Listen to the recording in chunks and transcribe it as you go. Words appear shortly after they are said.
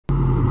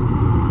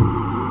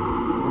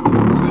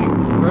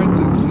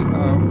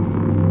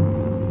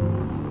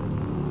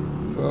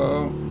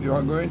you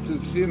are going to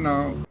see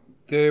now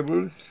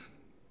tables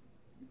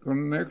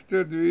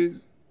connected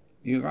with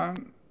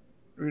Iran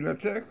will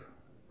attack.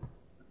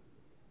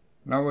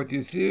 Now what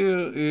you see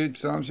here is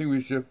something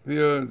which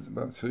appeared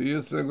about 3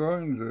 years ago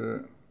in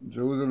the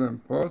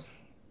Jerusalem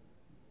Post.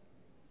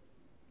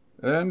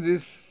 And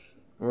this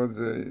was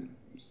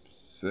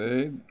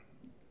said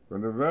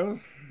from the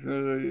verse,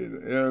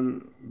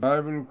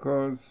 Bible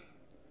calls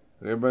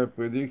Rabbi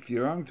predict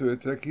Iran to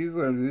attack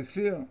Israel this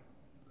year.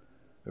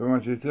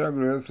 Matityahu,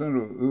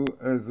 Glazerson, who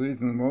has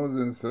written more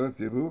than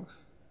 30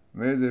 books,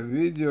 made a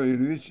video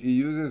in which he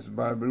uses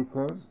Bible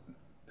quotes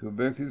to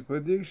back his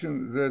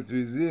prediction that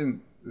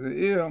within the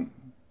year,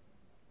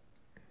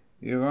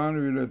 Iran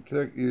will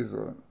attack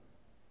Israel.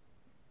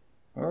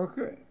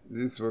 Okay,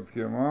 this is what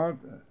came out.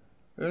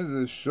 And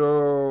they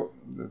show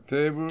the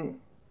table,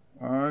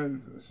 right?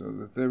 So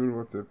the table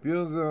what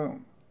appears there,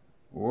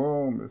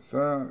 war,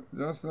 Messiah,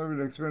 just I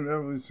will explain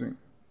everything.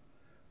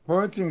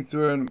 Pointing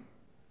to an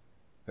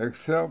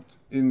excerpt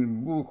in the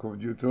book of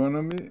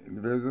Deuteronomy,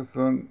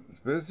 Glazerson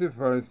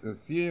specifies a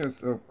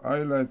series of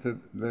highlighted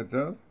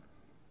letters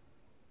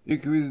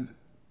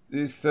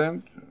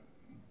equidistant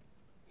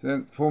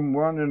from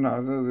one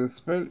another. They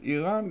spell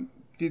Iran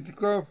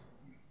Titkov.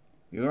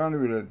 Iran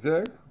will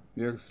attack,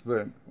 he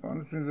explained.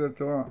 Once in the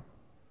Torah.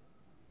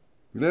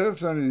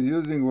 Glazerson is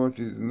using what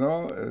is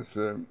known as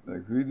an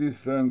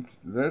equidistant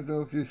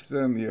letter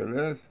system,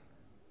 ELS,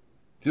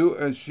 to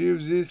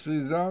achieve this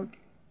result.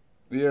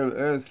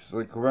 ELS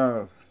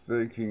requires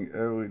taking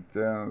every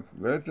 10th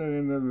letter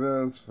in a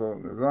verse, for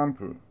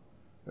example,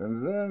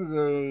 and then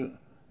the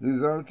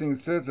resulting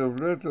set of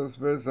letters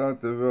spells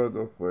out a word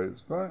of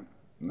praise. Fine.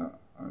 No,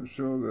 I'm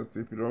sure that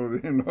people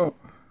already know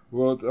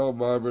what our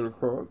Bible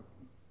calls.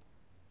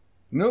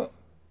 No.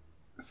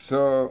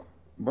 So,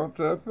 what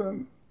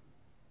happened?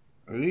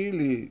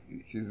 Really,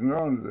 it is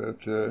known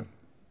that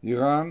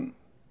Iran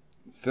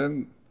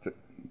sent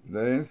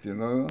planes,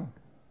 and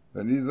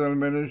Israel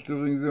managed to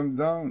bring them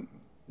down.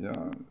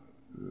 Yeah,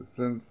 they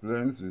sent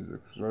planes with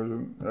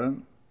explosion,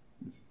 and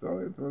the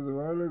story, it was a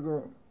while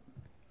ago.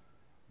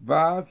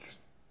 But,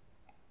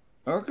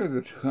 okay,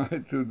 they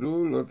tried to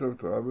do a lot of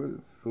trouble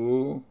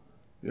through,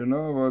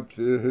 what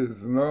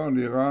is known,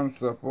 Iran's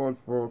support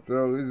for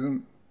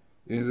terrorism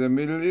in the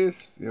Middle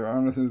East.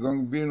 Iran has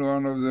long been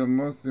one of the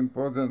most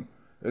important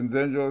and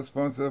dangerous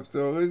sponsors of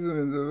terrorism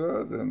in the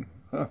world, and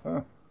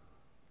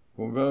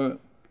from where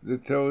the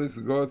terrorists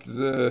got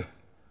the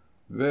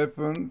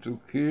weapon to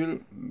kill,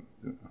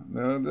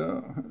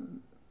 murder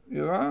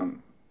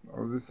Iran,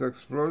 of this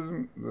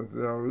explosion that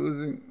they are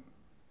using.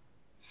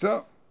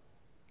 So,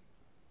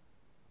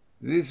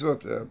 this is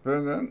what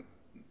happened, and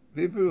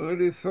people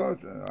really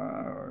thought,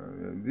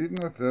 it did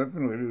not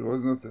happen, really, it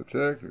was not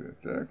attack.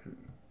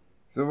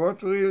 So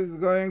what really is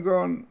going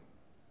on?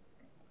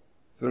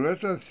 So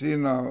let us see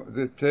now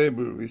the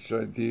table which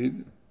I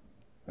did,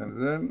 and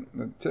then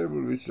the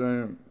table which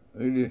I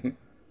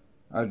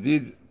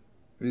did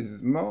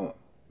with more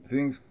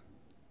things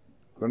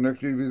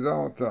connected with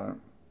our time.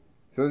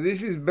 So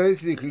this is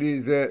basically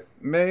the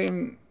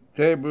main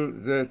table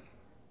that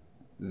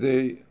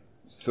they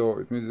saw,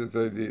 it means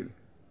that I did.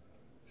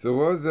 So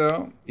was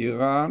there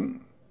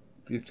Iran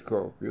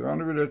Titkov,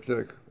 Iran will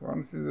attack,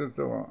 once in the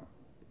Torah.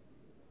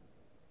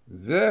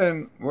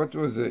 Then, what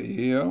was the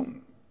year?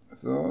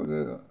 So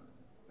the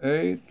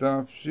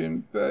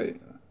Tafshin Pei,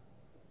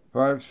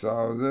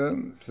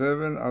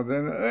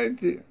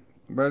 5,780.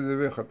 By the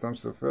way, Khatam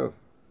Sofer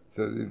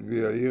says it will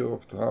be a year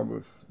of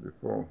troubles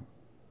before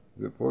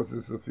the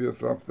process of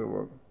years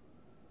afterward.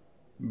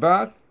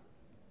 But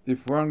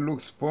if one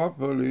looks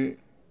properly,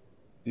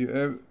 you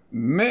have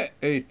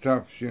Me'ei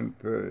Tafshin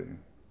Pei,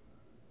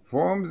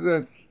 from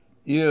that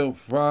year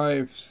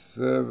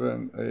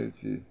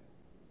 5,780,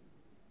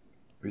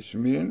 which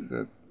means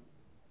that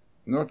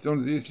not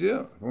on this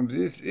year, from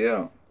this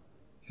year,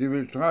 she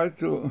will try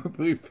to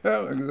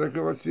prepare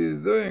exactly what she is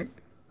doing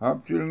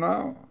up till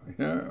now,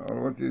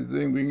 or what she is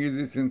doing, bringing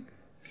this in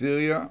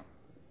Syria,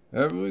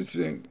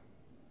 everything.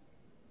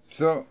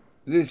 So,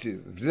 this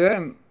is.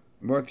 Then,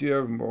 what you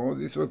have more,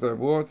 this is what I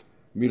brought,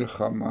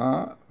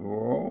 Milchama,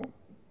 war,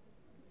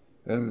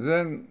 and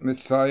then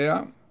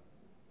Messiah,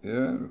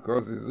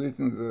 because it's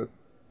written that,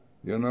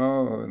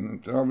 when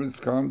troubles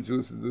come,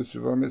 Jews do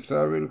Tshuva,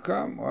 Messiah will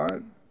come,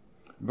 right?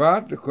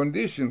 But the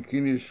condition, Ki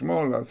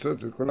nishmor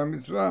la'asot v'kol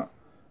ha'mitzvah,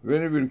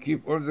 when he will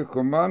keep all the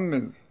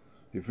commandments,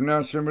 לפני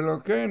השם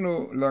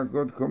אלוקינו, like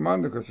God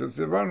commanded, כאשר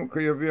ציוונו,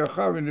 כיביאך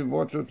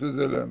ונברוצו to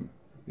the land.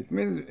 It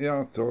means, we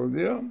are told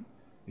here,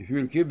 if you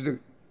will keep the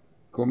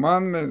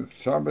commandments,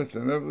 Shabbos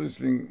and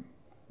everything,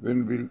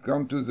 when we'll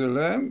come to the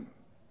land,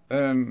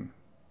 and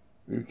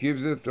we'll keep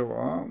the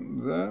Torah,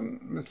 then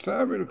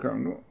Messiah will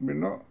come. No, we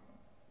know.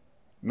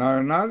 Now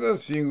another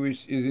thing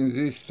which is in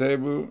this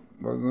table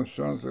was not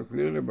shown so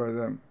clearly by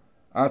them,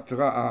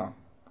 Atra'ah.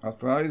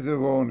 Atra'ah is a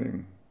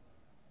warning.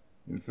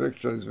 In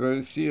fact, it's a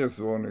very serious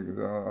warning.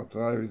 The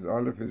Atra'ah with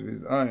Aleph is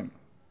with Ain.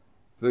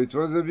 So it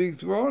was a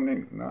big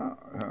warning. Now,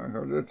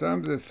 at the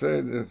time they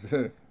said that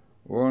they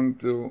want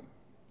to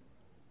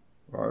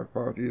wipe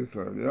out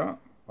Israel,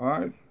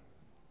 right?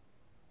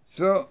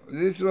 So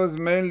this was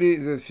mainly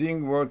the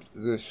thing what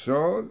they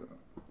showed,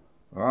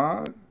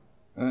 right?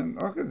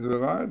 And okay, they were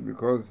right,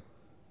 because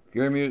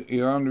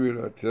Iran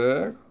will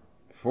attack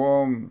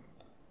from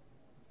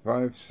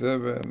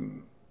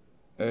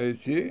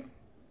 5780,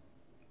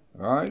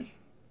 right?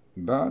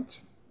 But,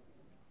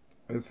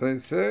 as I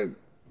said,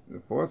 the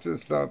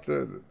process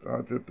started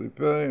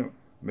preparing.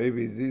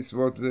 Maybe this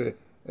was the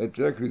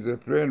attack with a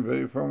plane,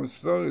 very famous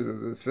story, that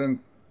they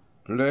sent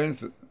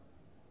planes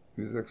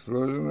with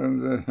explosion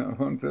and they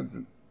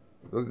wanted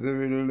that they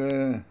will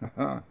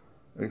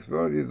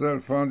explode. Israel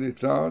found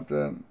it out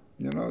and,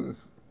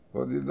 this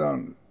put it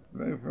down.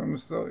 Very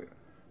famous story.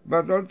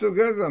 But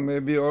altogether,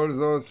 maybe all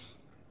those,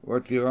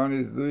 what Iran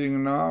is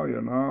doing now,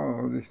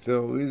 all this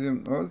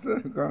terrorism,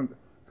 also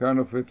kind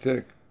of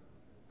attack.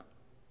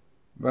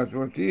 But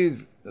what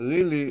is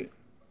really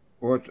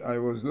what I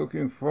was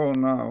looking for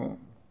now,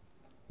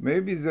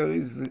 maybe there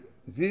is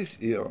this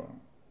year,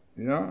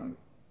 the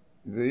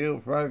year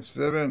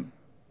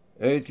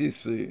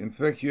 5783. In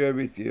fact, you have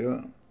it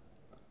here.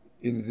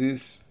 In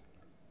this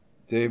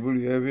table,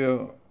 you have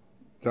your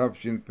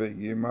Tafshin Pei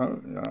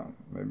Gimal.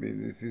 Maybe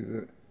this is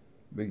the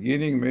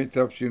beginning, May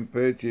Tafshin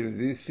Pei till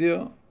this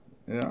year.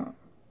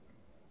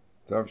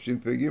 Tafshin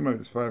Pei Gimal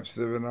is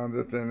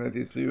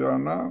 5783 we are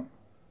now.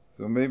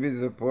 So maybe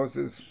the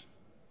process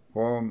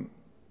from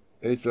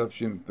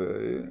Tafshin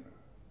Pei,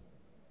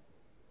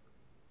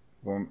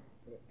 from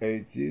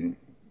 80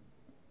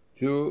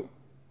 to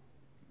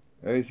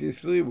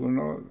 83, who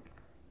knows.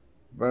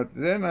 But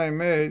then I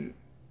made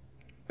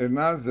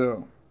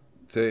another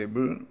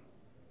table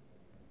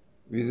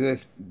with a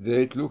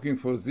date, looking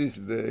for this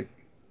date,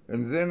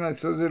 and then I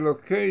saw the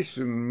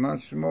location,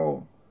 much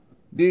more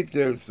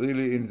details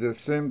really in the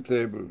same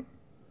table.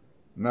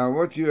 Now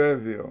what you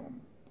have here?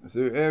 So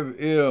you have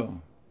here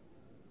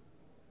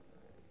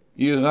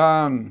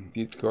Iran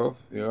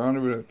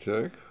will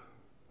attack,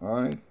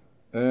 right?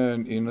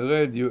 And in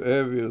red you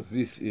have here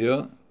this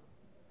year,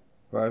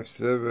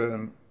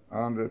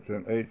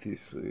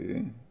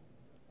 5783,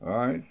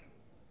 right?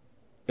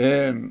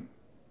 And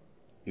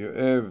you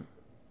have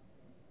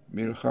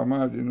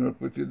Milchama, I did not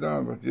put it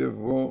down, but you have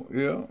war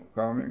here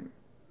coming.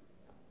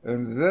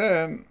 And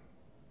then,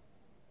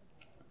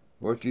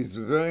 what is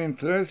very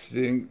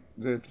interesting,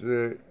 that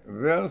the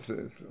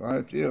verses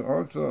right here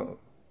also,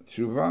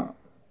 Tshuva,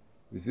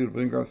 this will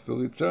bring us to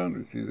return,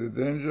 this is a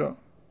danger,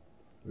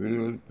 we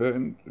will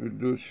repent, we'll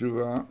do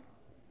Tshuva.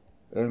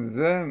 And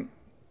then,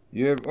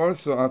 you have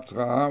also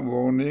Atraa,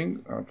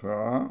 warning,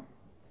 Atraa,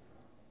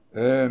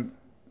 and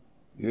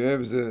you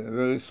have the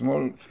very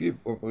small skip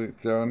of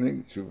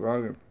returning,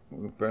 Tshuva,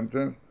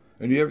 repentance,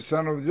 and you have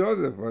son of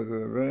Joseph, was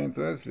very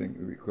interesting,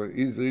 because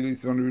he's really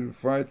someone will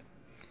fight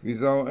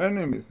with our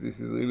enemies.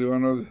 This is really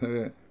one of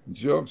the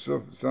jobs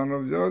of son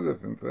of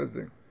Joseph,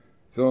 interesting.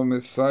 So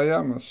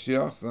Messiah,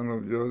 Mashiach, son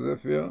of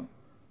Joseph here,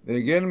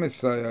 again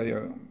Messiah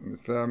here,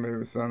 Messiah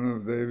maybe son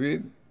of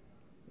David,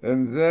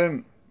 and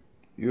then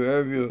you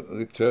have your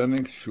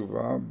returning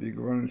Shuvah, big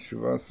one,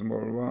 Shuvah,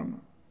 small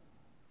one,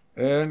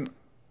 and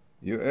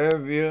you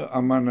have here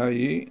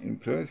Amanai,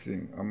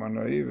 interesting,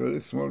 Amanai,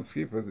 very small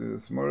skip, as the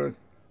smallest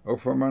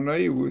of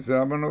Amanai, who is the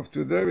Ammon of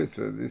today, we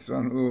said, this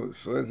one who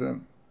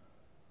threatened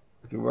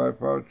to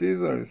wipe out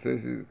Israel. It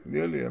says it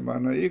clearly,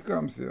 Amanai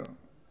comes here,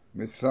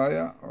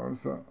 Messiah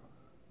also.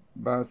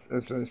 But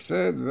as I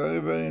said,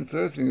 very, very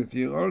interesting that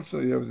here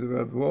also you have the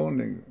word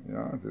warning,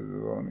 it is a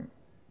warning.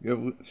 You have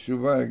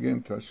Shuvah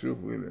again,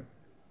 Tashuv really.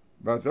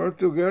 But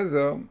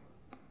altogether,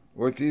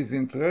 what is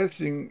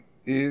interesting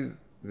is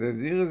that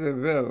there is a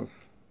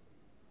verse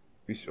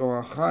which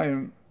Or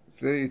HaChaim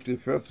say it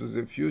refers to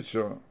the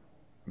future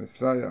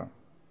Messiah.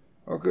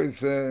 Okay,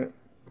 so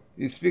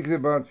he speaks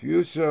about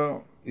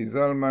future,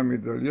 Izalma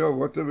Midalyo,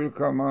 water will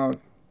come out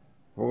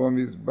from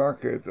his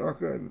bucket.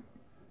 Okay,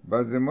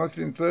 but the most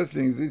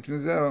interesting is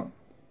written there,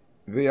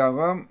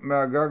 V'yaram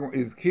me'agag,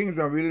 his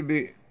kingdom will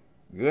be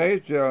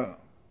greater,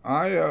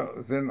 higher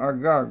than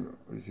Agag,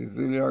 which is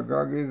really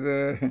Agag is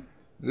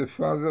the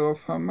father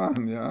of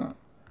Haman,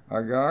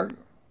 Agag.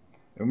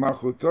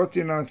 Malchuto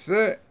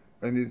tinaseh,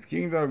 and his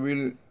kingdom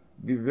will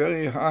be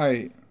very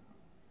high.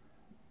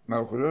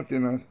 Malchuto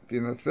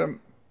tinaseh.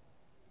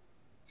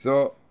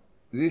 So,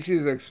 this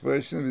is the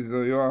expression with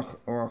the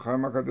Or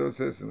HaChaim HaKadosh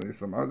says, and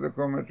some other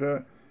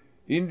commentator,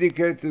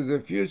 indicate to the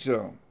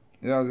future,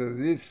 that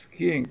this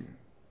king,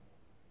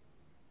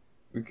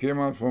 we came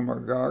out from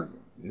Agag,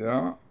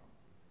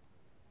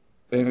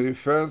 and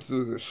refers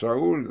to the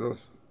Shaul,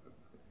 those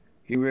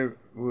he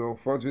who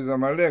fought with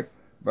Amalek.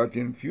 But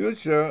in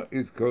future,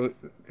 is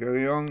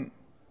carry on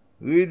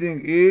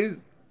reading is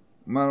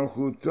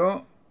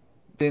Malchuto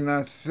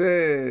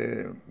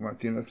Tinaseh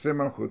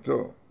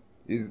Malchuto.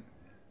 His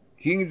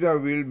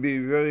kingdom will be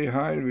very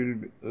high, will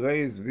be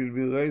raised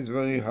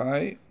very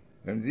high,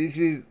 and this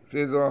is,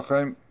 says Or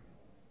HaChaim,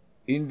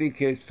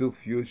 indicates to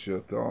future,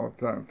 to our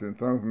time, to the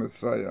time of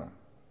Messiah.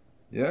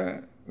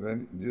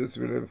 When Jews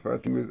will be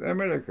fighting with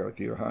Amalek,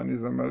 Yohan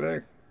is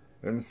Amalek,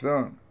 and so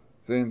on.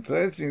 So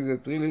interesting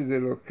that really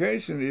the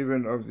location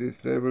even of this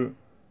table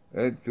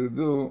had to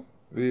do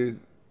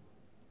with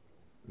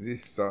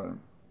this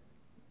time.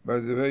 By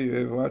the way, you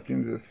have right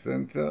in the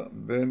center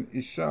Ben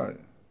Ishai,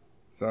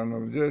 son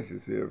of Jesse.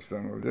 So you have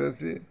son of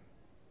Jesse,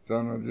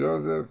 son of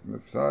Joseph,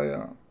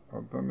 Messiah,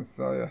 Opa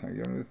Messiah,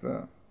 again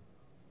Messiah,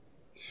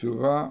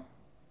 Shuvah.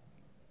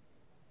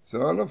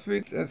 So all of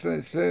it, as I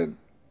said,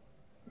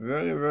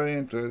 very, very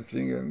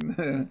interesting,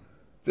 and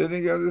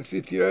telling us the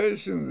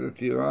situation that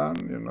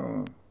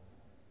Iran,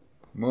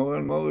 more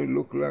and more it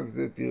looks like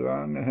that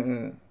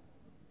Iran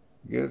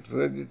gets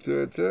ready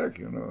to attack,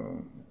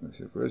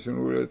 The question,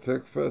 who will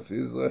attack first,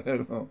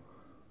 Israel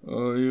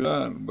or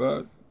Iran?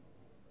 But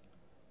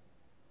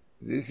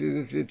this is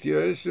the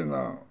situation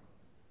now.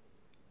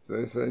 So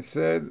as I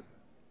said,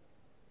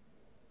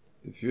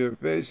 if you have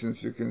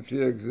patience, you can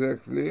see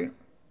exactly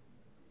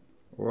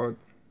what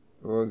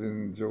was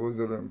in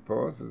Jerusalem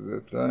Post at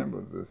that time,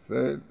 what they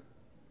said.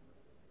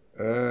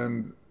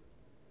 And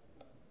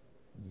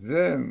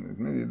then, it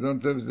means you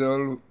don't have the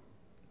whole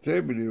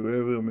table. You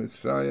have your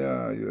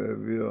Messiah, you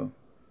have your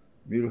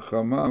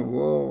Milchama,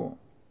 war,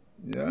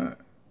 yeah.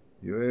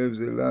 You have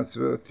the last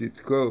word,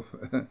 Titkov,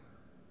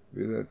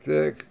 will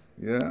attack,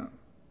 yeah.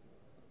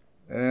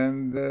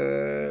 And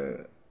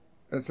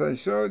as I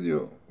showed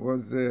you,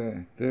 what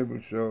the table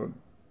showed,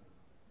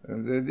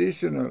 and the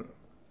additional.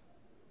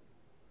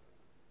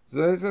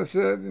 So as I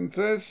said,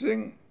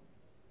 interesting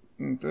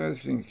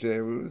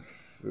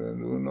tables,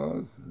 and who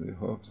knows, we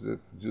hope that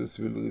Jews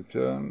will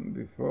return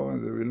before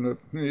and they will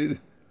not need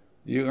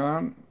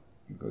Iran,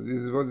 because this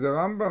is what the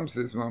Rambam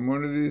says,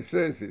 Maimonides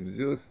says, if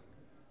Jews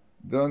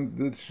don't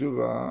do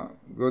tshuva,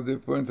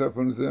 God points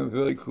upon them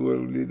very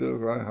cruel leader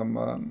like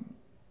Haman,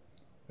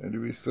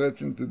 and we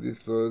threaten to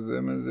destroy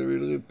them, and they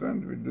will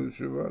repent, will do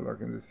tshuva, like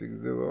in the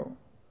Sixth Day War.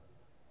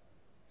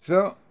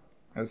 So,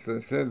 as I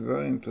said,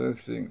 very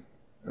interesting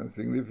and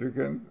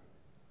significant.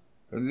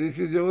 And this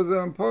is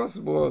Jerusalem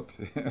Post brought.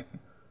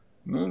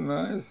 No,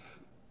 nice.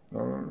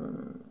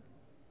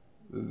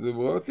 They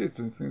brought it,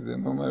 and since they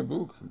know my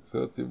books, it's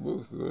 30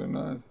 books, very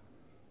nice.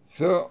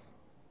 So,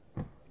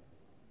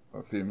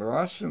 also in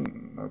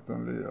Russian, not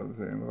only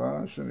also in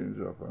Russian, in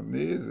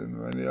Japanese, and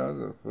many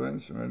other,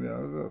 French, many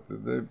other.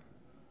 Today,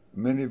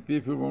 many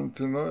people want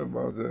to know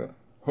about the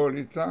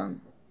Holy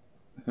Tongue,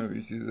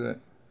 which is a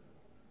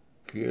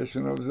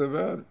creation of the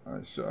world.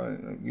 I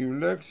give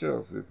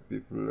lectures if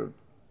people have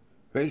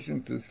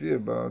patience to see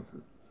about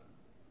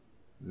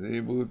the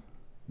Hebrew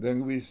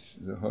language,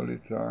 the Holy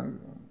Tongue.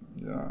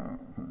 Yeah.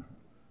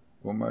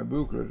 For my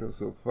book, Letters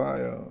of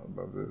Fire,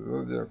 about the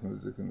Zodiac,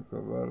 Music and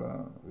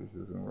Kabbalah,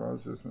 Riches and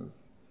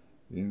Righteousness,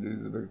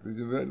 Hinduism, back to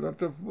Judaism, a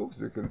lot of books.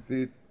 You can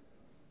see it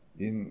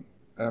in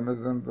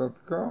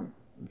Amazon.com.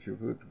 If you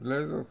put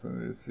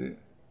Glazerson, you see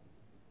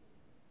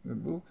the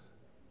books.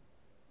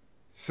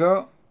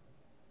 So,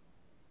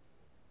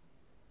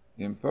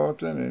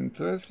 important and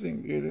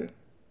interesting, really,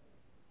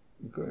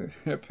 because it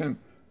happened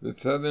that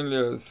suddenly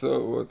I saw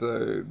what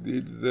I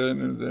did then,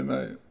 and then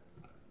I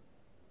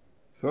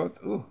thought,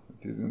 oh,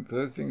 it is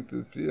interesting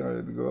to see how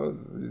it goes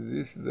with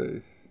these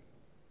days.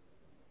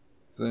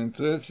 So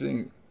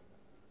interesting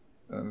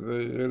and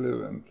very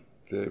relevant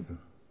table.